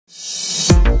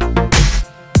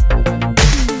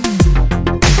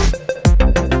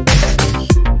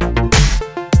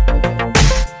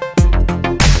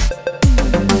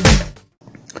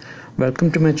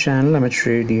Welcome to my channel Amateur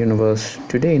Radio Universe.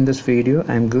 Today in this video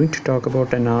I am going to talk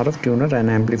about an RF tuner and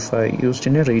amplifier used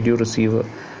in a radio receiver.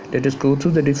 Let us go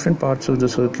through the different parts of the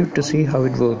circuit to see how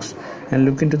it works and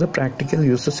look into the practical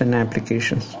uses and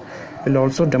applications. We'll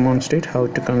also demonstrate how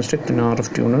to construct an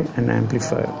RF tuner and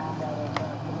amplifier.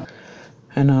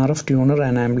 An RF tuner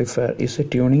and amplifier is a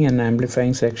tuning and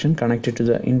amplifying section connected to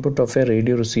the input of a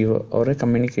radio receiver or a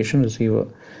communication receiver.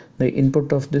 The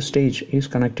input of this stage is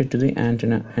connected to the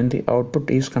antenna and the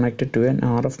output is connected to an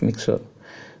RF mixer.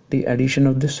 The addition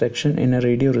of this section in a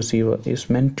radio receiver is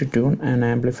meant to tune and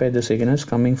amplify the signals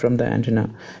coming from the antenna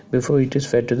before it is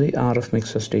fed to the RF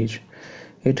mixer stage.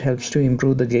 It helps to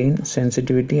improve the gain,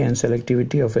 sensitivity and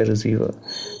selectivity of a receiver.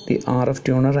 The RF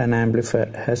tuner and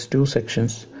amplifier has two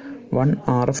sections, one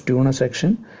RF tuner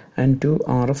section and two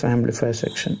RF amplifier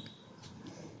section.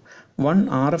 One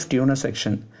RF tuner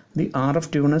section. The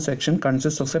RF tuner section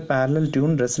consists of a parallel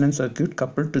tuned resonance circuit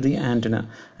coupled to the antenna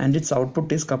and its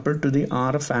output is coupled to the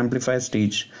RF amplifier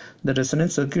stage. The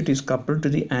resonance circuit is coupled to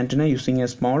the antenna using a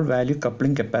small value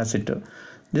coupling capacitor.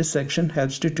 This section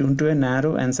helps to tune to a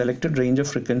narrow and selected range of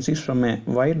frequencies from a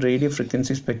wide radio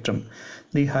frequency spectrum.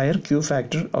 The higher Q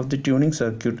factor of the tuning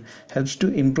circuit helps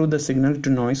to improve the signal to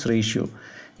noise ratio.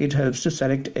 It helps to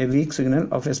select a weak signal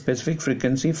of a specific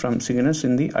frequency from signals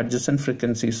in the adjacent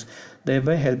frequencies,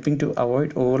 thereby helping to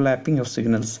avoid overlapping of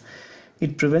signals.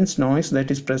 It prevents noise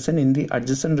that is present in the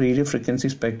adjacent radio frequency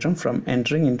spectrum from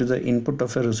entering into the input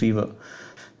of a receiver.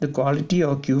 The quality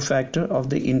or Q factor of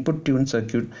the input tune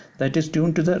circuit that is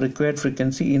tuned to the required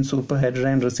frequency in super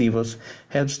heterodyne receivers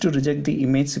helps to reject the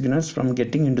image signals from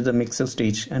getting into the mixer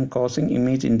stage and causing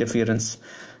image interference.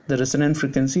 The resonant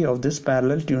frequency of this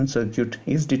parallel tuned circuit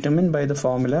is determined by the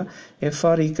formula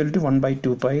Fr equal to 1 by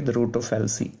 2 pi the root of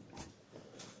Lc.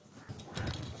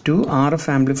 2 RF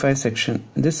amplifier section.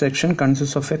 This section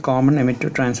consists of a common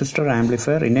emitter transistor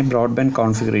amplifier in a broadband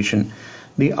configuration.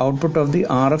 The output of the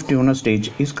RF tuner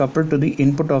stage is coupled to the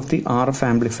input of the RF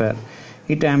amplifier.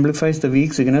 It amplifies the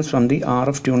weak signals from the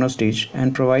RF tuner stage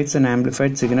and provides an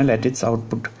amplified signal at its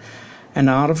output. An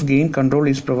RF gain control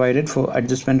is provided for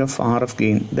adjustment of RF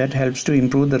gain that helps to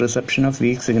improve the reception of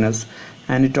weak signals,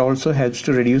 and it also helps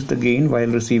to reduce the gain while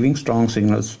receiving strong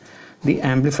signals. The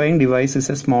amplifying device is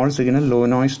a small signal low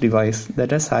noise device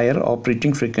that has higher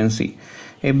operating frequency.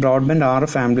 A broadband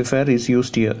RF amplifier is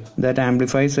used here that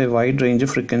amplifies a wide range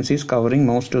of frequencies covering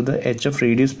most of the HF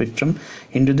radio spectrum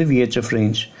into the VHF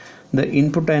range. The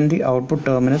input and the output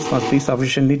terminals must be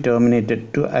sufficiently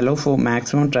terminated to allow for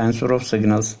maximum transfer of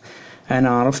signals. An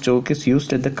RF choke is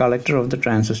used at the collector of the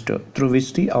transistor through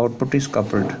which the output is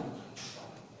coupled.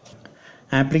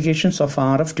 Applications of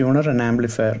RF tuner and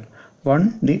amplifier.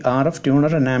 1. The RF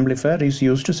tuner and amplifier is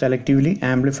used to selectively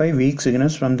amplify weak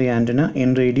signals from the antenna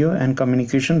in radio and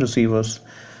communication receivers.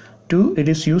 2. It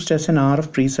is used as an RF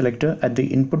preselector at the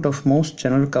input of most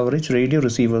general coverage radio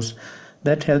receivers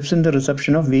that helps in the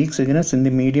reception of weak signals in the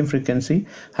medium frequency,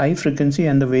 high frequency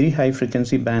and the very high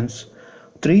frequency bands.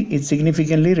 3. It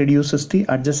significantly reduces the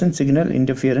adjacent signal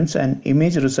interference and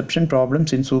image reception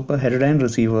problems in super heterodyne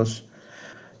receivers.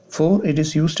 4. It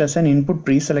is used as an input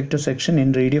preselector section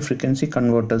in radio frequency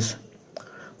converters.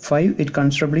 5. It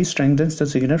considerably strengthens the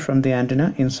signal from the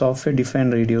antenna in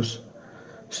software-defined radios.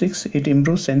 6. It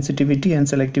improves sensitivity and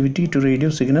selectivity to radio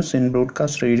signals in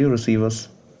broadcast radio receivers.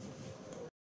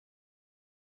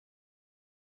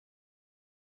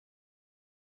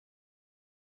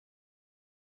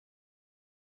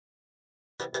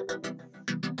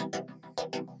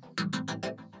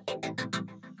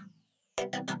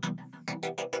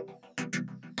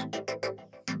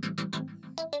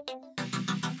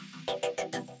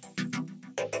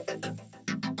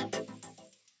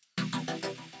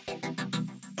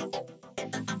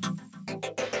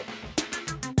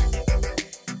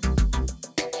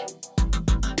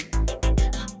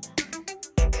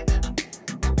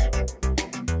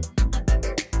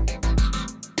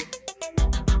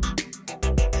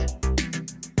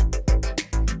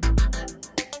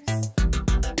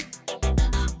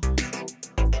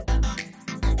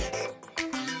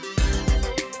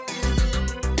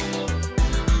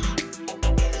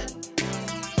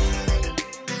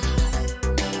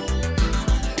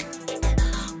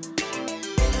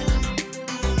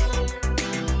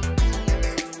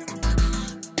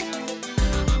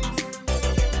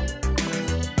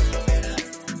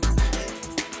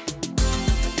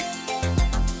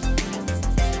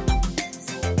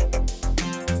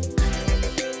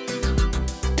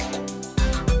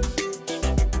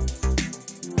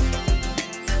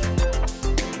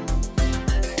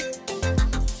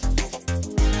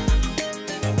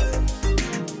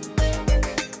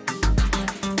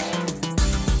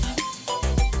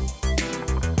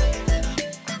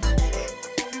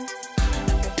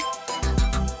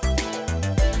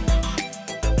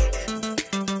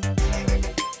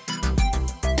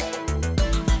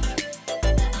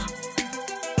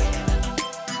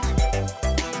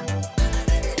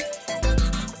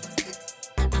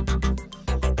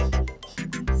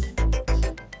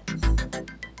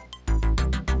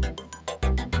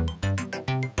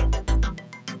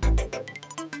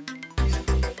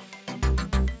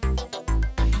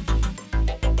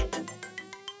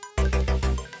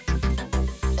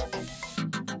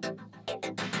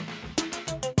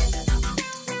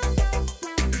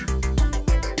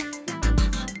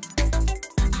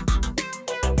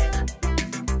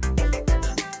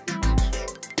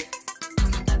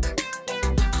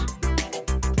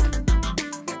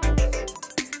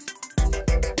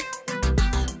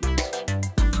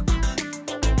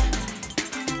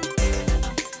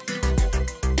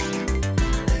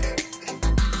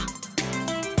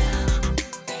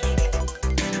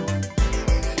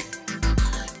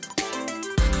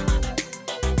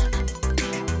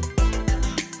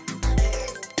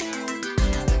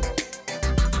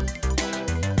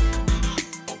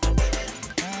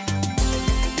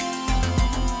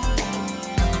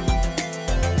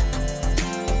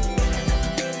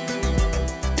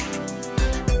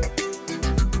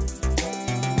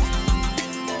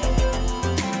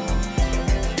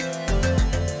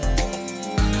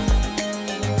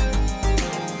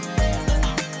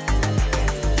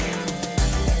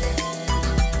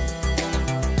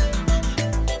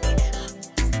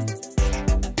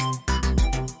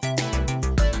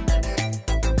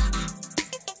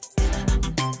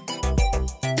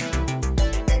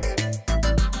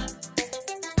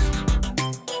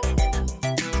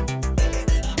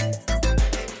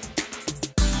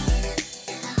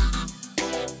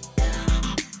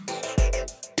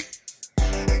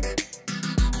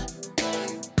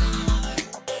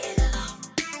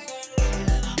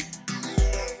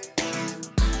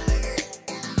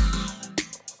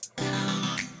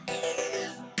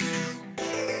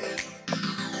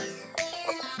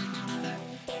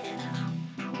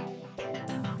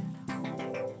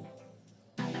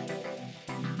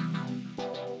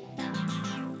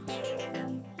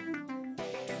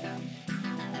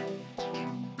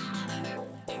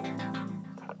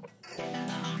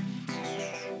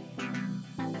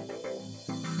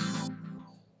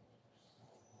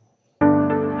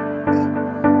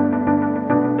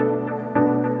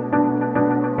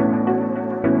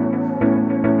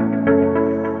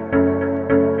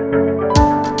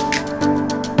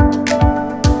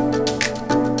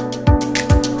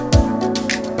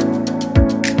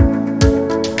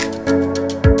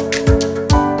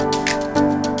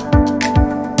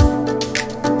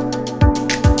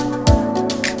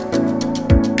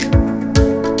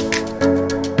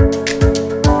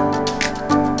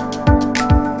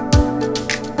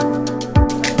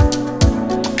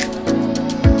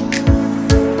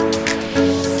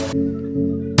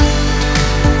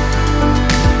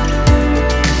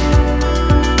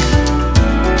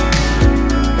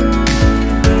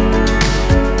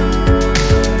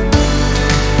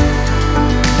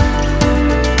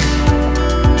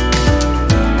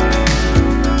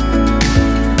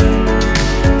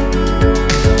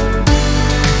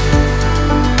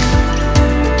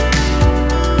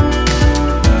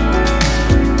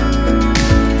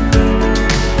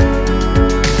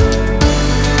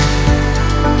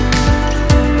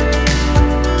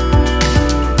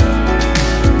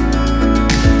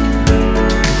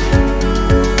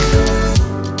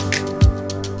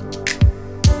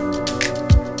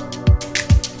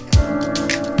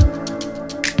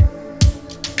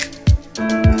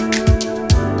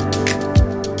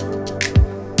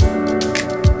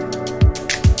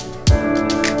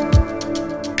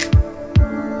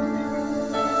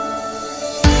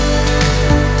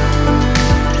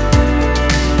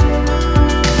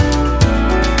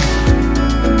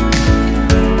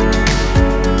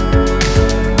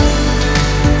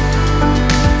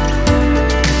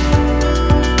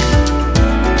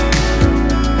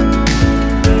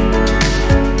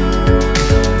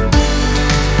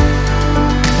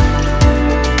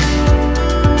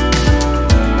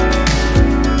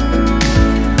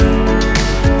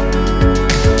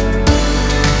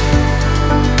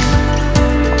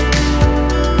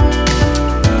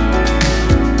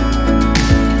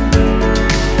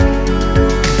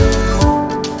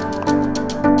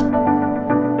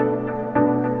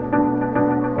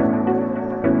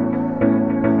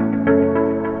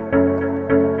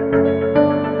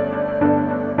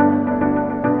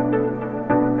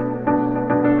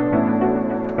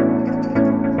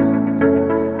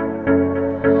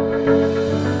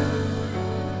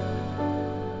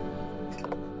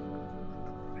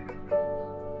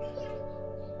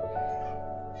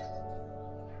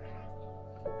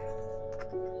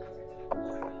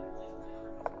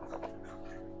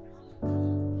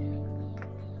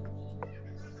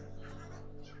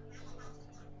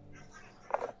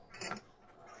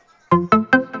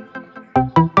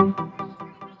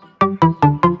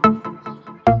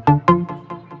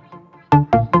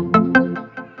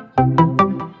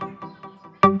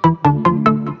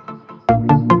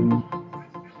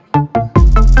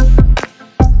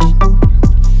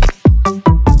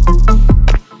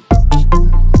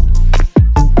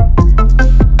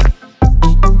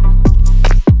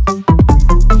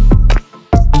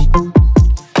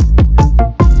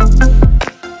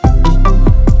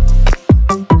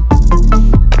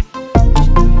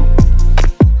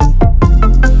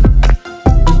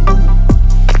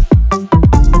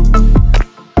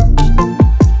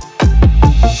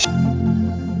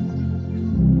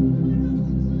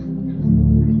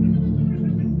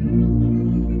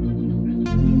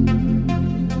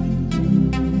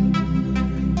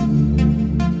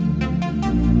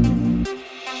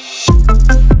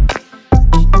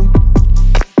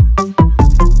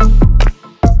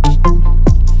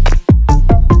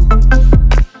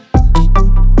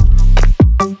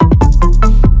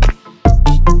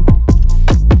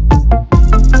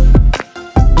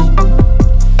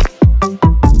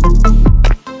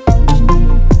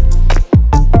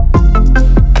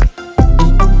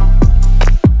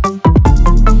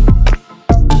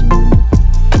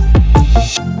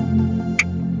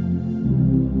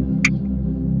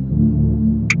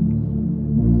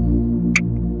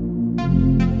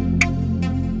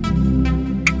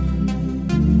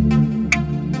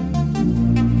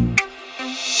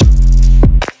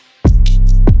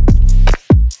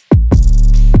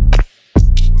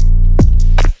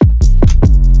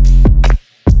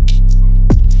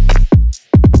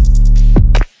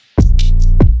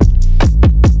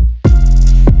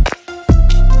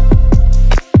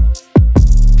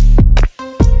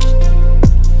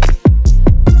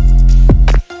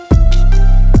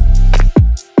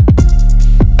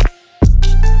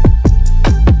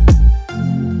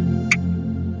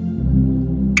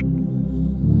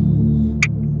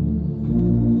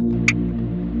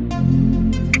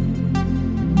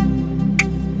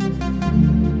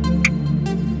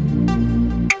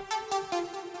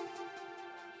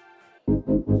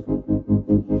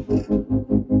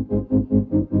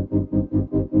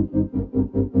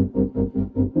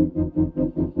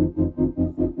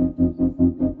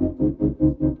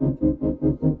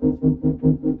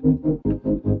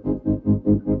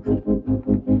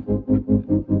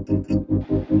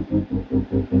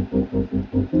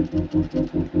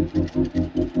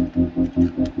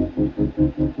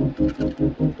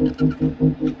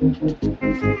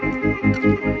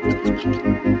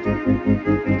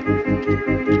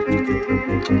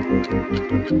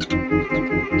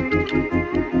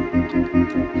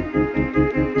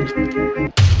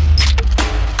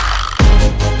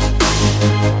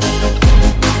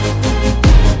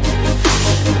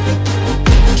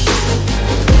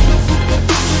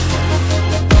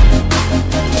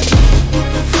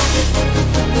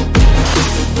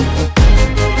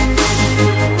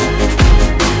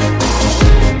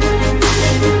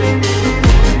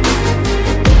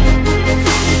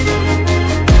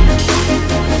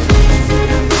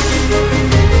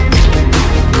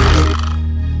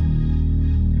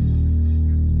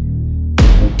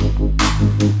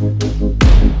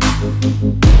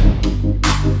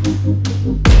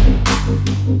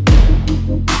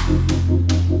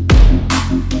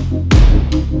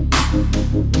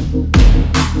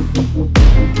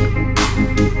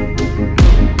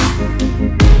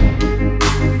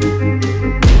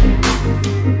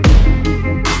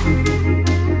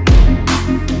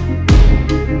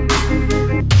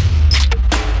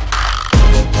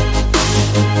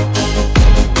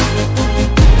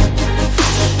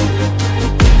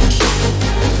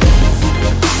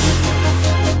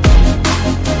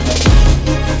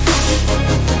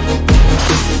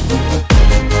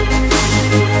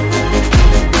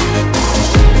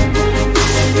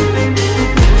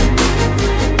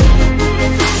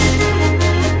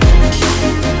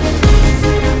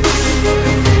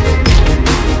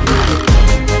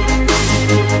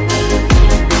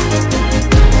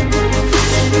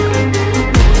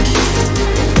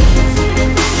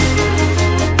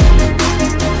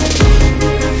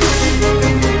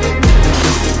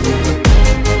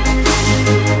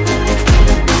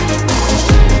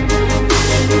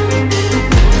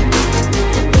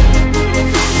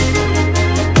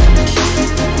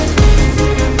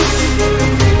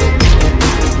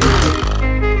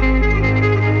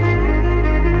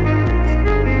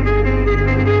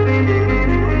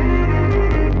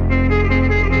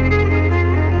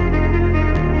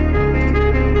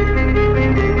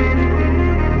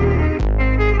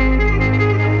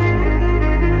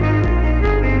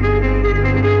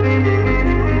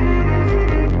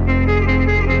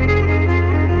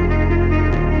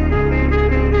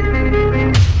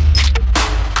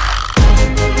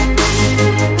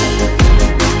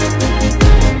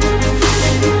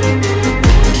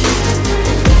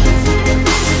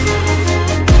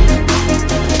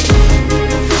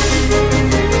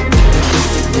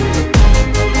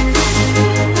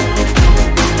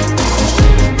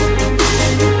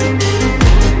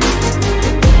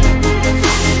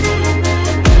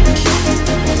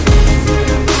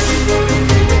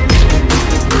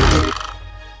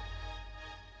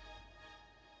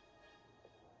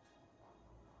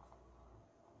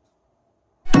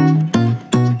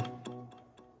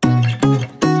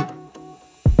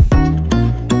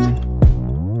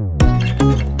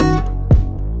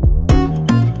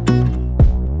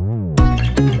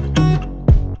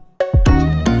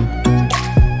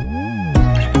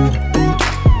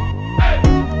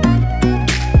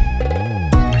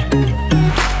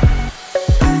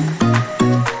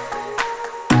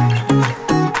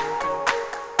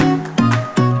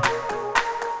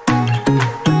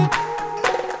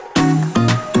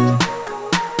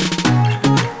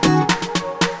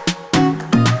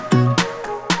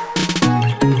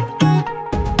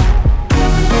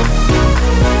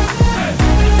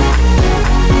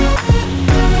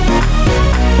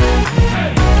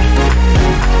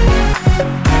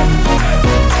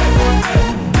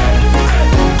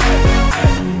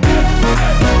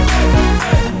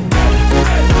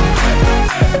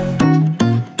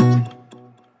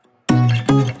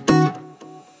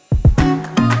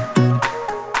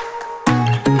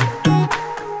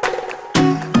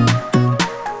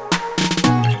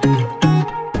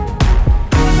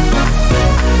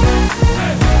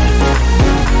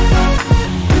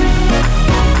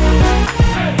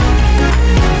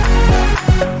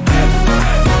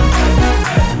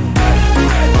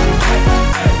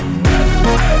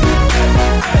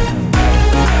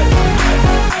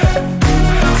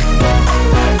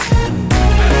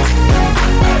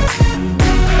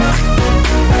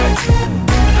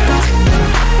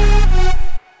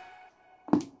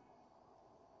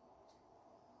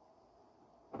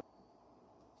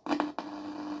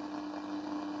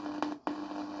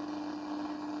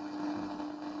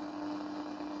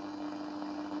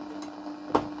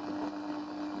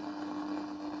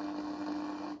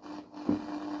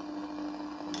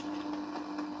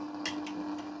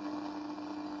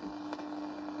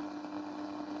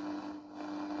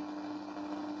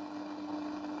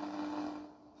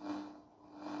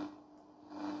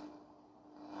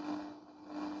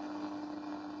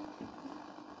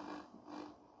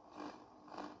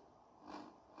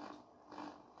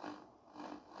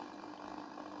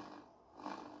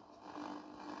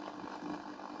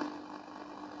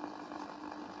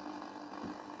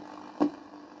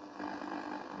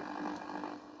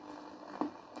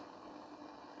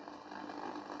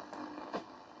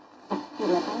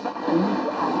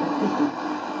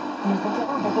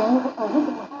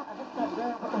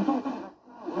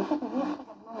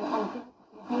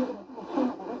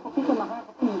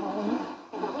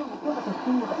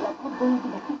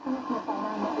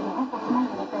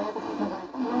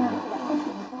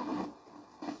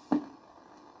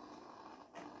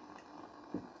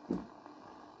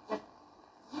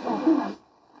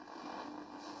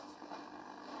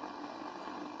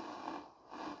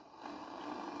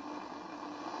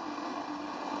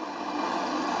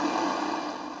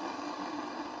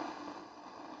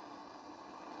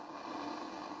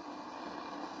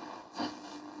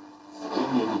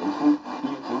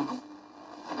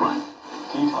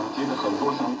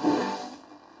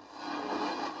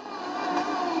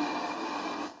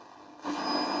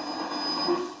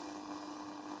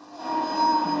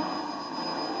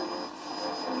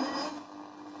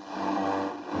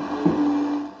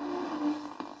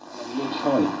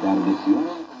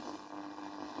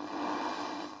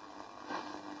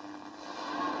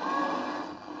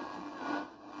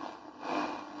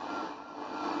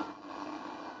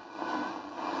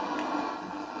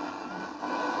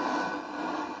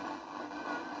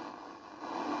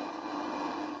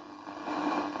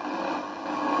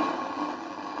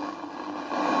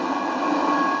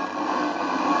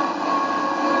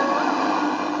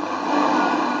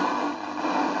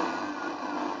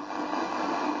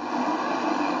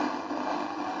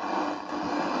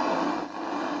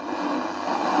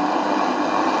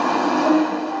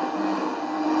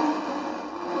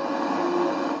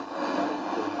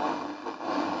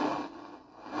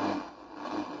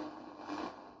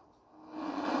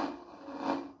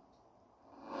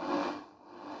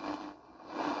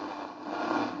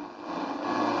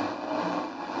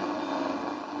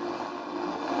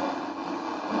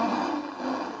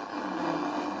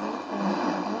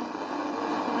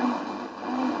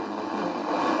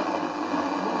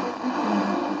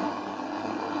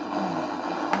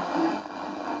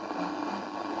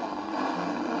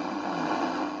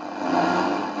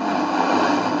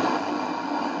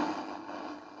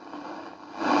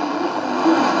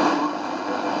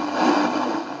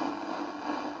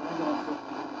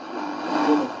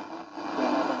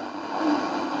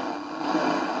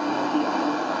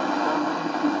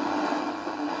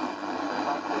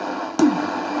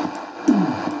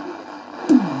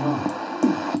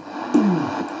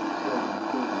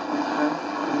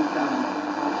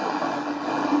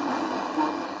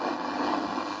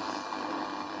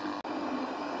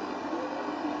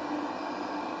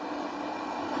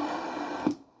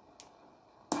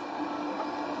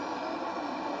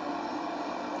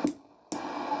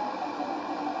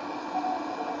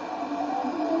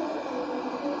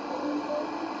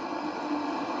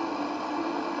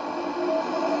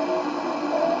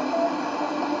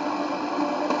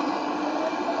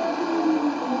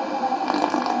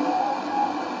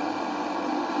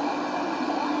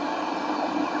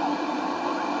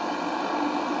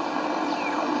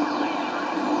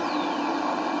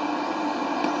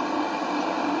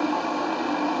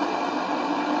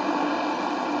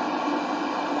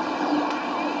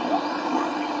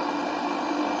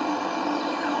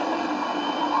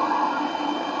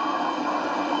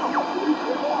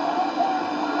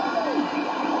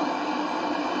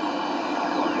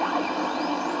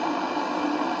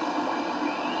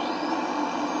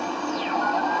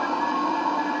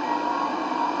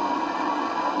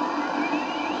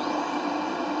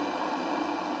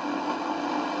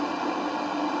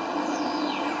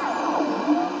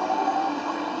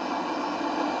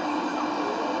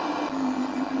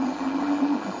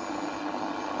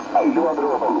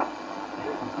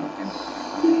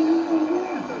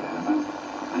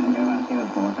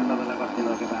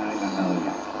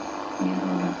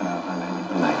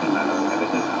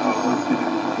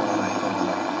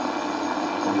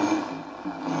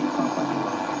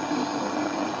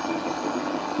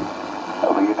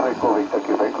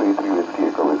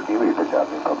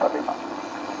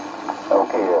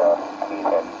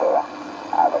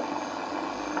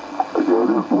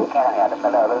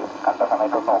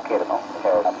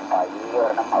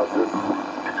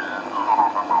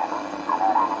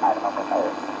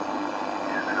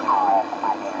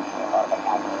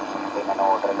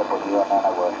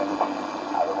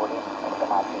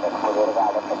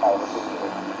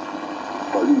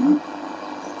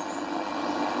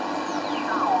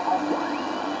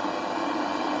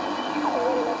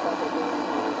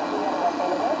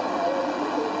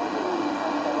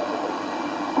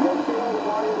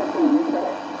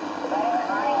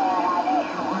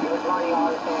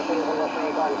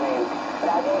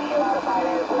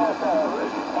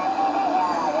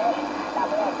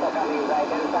 sunny, bright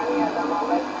and sunny at the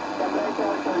moment.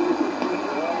 Temperature 26 degrees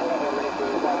and humidity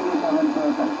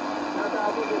 77%. Now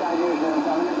traffic is as usual,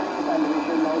 73 and we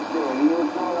should not stay.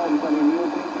 U4 and sorry,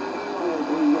 U3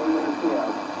 U3 going here.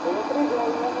 U3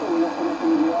 going U3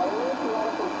 always you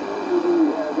are 15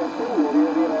 just in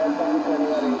very rare times when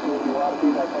you are into URP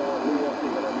that time only your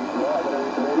signal is low,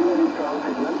 otherwise very strong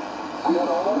signal. We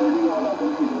are already on other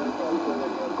signals also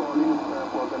when you are calling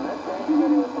for the net. Thank you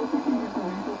very much for picking it to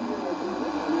V2P and the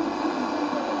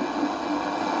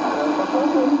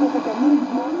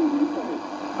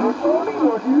morning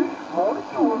audience, morning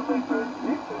to all my friends,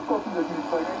 please copy the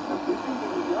finance of this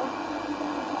area.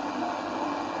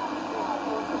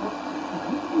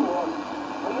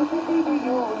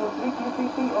 U3TPU,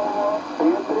 U3TPC over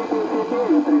U3TPC,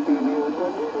 U3TPU,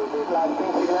 20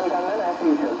 lasting signal content as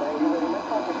usual. Thank you very much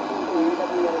for listening to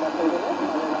VW and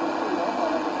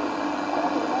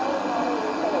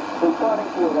Historic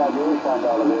to Rajesh and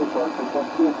always for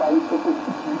 55 to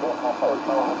 60 of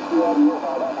now here you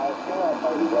have an active and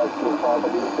I got to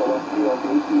 40, 70 and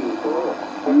 80.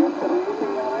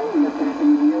 So,